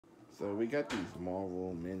So we got these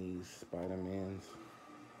Marvel Minis Spider-Mans.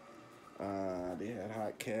 They had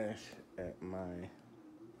hot cash at my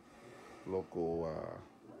local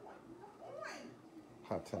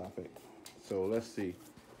Hot Topic. So let's see.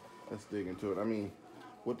 Let's dig into it. I mean,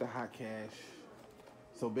 with the hot cash,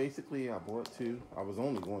 so basically I bought two. I was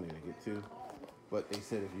only going to get two, but they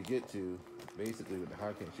said if you get two, basically with the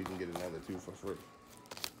hot cash, you can get another two for free.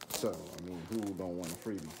 So, I mean, who don't want a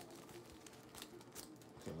freebie?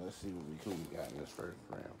 So let's see who we got in this first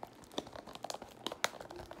round.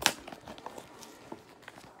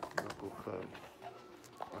 Local Cub.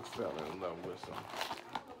 I fell in love with some.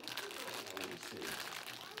 Let me see.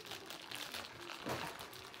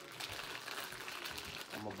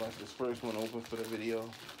 I'm gonna bust this first one open for the video,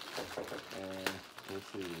 and we'll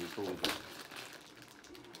see who we got.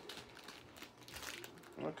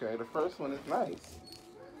 Okay, the first one is nice.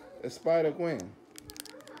 It's Spider-Gwen.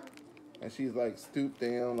 And she's like stooped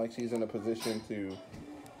down, like she's in a position to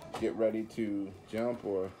get ready to jump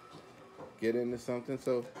or get into something.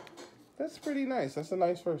 So that's pretty nice. That's a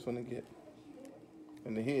nice first one to get.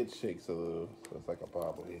 And the head shakes a little, so it's like a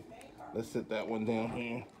bobblehead. Let's sit that one down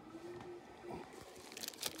here.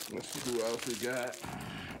 Let's see who else we got.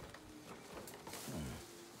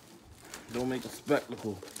 Don't make a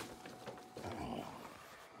spectacle.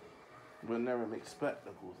 We'll never make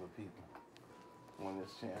spectacles of people on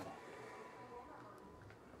this channel.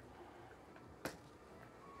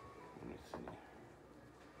 Let me see.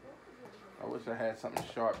 I wish I had something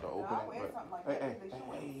sharp to open it, but hey.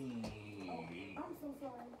 I'm so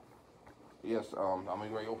sorry. Yes, I'm gonna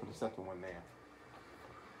ready to open the second one now.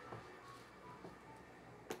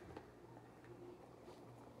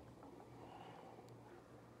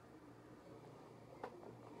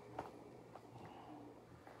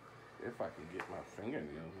 If I could get my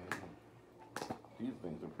fingernails in. These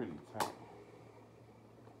things are pretty tight.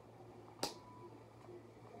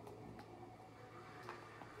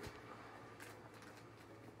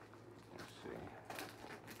 Let's see.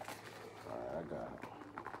 Alright, I got it.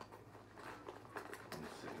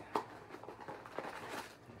 Let's see.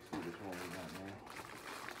 Let's see which one we got now.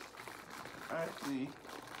 I actually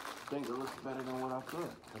think it looks better than what I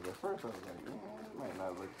thought. Because at first I was like, it might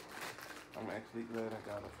not look. I'm actually glad I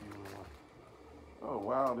got a few more. Oh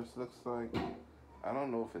wow, this looks like, I don't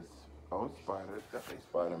know if it's, oh, it's Spider. It's definitely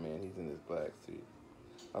Spider-Man. He's in his black suit.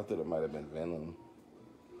 I thought it might have been Venom.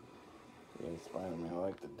 Yeah, Spider-Man. I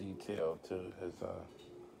like the detail to his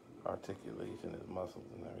articulation, his muscles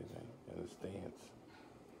and everything, and his stance.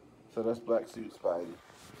 So that's Black Suit Spidey.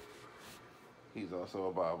 He's also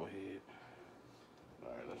a bobblehead.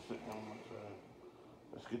 Alright, let's sit down one side.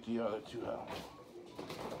 Let's get the other two out.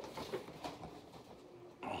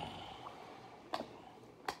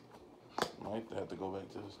 Might have to go back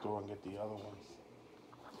to the store and get the other ones.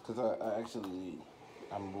 Because I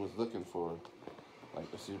was looking for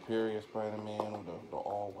like the Superior Spider-Man or the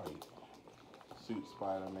all-white suit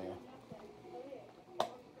Spider-Man.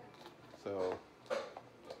 So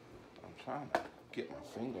I'm trying to get my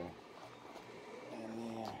finger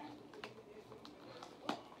in there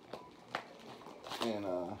and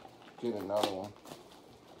get another one.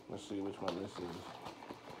 Let's see which one this is.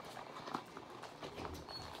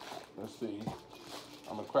 Let's see.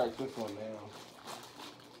 I'm gonna crack this one down.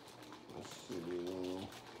 Let's see.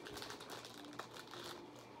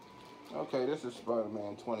 Okay, this is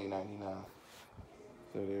Spider-Man 2099.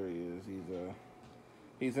 So there he is.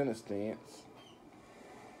 He's in a stance.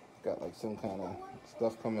 Got like some kind of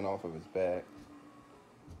stuff coming off of his back.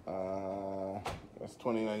 That's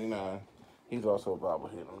 2099. He's also a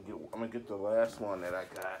bobblehead. I'm gonna get the last one that I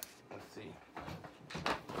got. Let's see.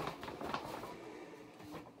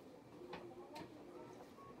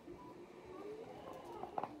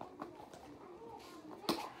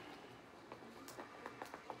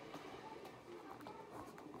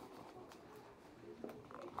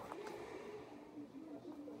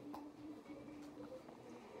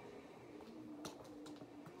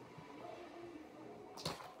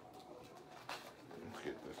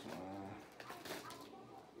 Get this one.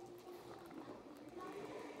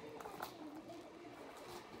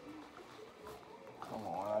 Come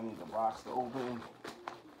on, I need the box to open.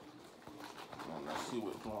 And let's see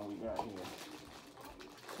which one we got here.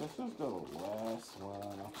 This is the last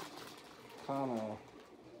one. Kinda.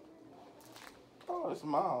 Oh, it's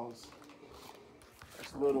Miles.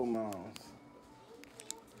 It's little Miles.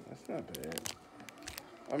 That's not bad.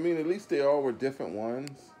 I mean, at least they all were different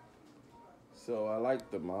ones. So I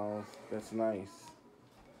like the Miles. That's nice.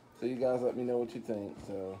 So you guys let me know what you think.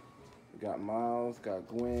 So we got Miles, got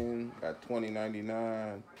Gwen, got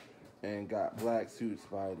 2099, and got Black Suit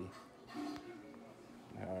Spidey.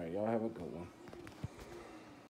 All right, y'all have a good one.